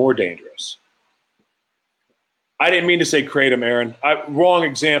even more dangerous. I didn't mean to say kratom, Aaron. Wrong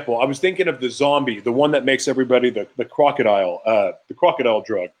example. I was thinking of the zombie, the one that makes everybody the crocodile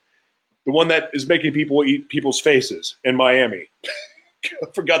drug, the one that is making people eat people's faces in Miami. I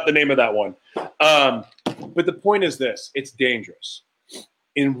forgot the name of that one. But the point is this: it's dangerous.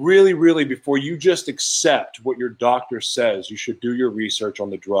 And really, really, before you just accept what your doctor says, you should do your research on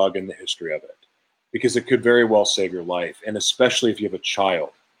the drug and the history of it, because it could very well save your life, and especially if you have a child.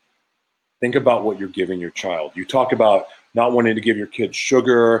 Think about what you're giving your child. You talk about not wanting to give your kids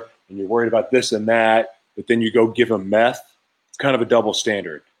sugar, and you're worried about this and that, but then you go give them meth. It's kind of a double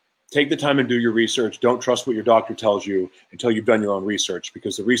standard. Take the time and do your research. Don't trust what your doctor tells you until you've done your own research,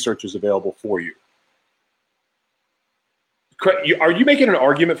 because the research is available for you. Are you making an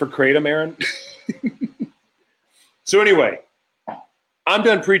argument for kratom, Aaron? So anyway, I'm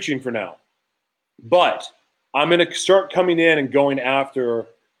done preaching for now, but I'm going to start coming in and going after.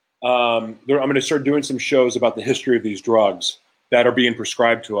 I'm going to start doing some shows about the history of these drugs that are being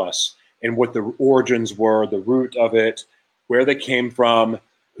prescribed to us, and what the origins were, the root of it, where they came from,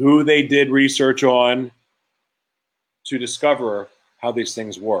 who they did research on, to discover how these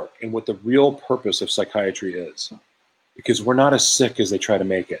things work and what the real purpose of psychiatry is. Because we're not as sick as they try to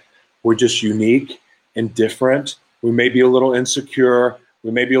make it. We're just unique and different. We may be a little insecure.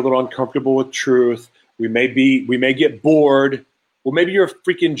 We may be a little uncomfortable with truth. We may get bored. Well, maybe you're a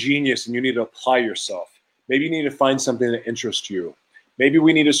freaking genius and you need to apply yourself. Maybe you need to find something that interests you. Maybe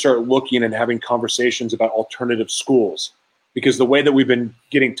we need to start looking and having conversations about alternative schools, because the way that we've been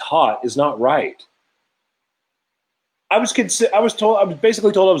getting taught is not right. I was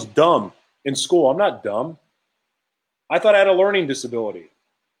basically told I was dumb in school. I'm not dumb. I thought I had a learning disability.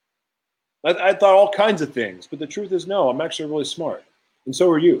 I thought all kinds of things, but the truth is no, I'm actually really smart. And so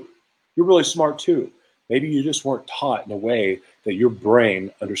are you. You're really smart too. Maybe you just weren't taught in a way that your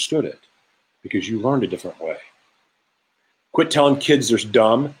brain understood it, because you learned a different way. Quit telling kids they're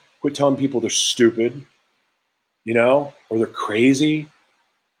dumb. Quit telling people they're stupid, or they're crazy.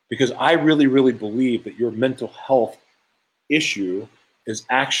 Because I really, really believe that your mental health issue is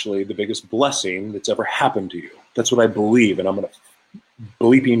actually the biggest blessing that's ever happened to you. That's what I believe, and I'm going to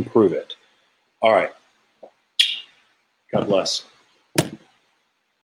bleeping prove it. All right. God bless.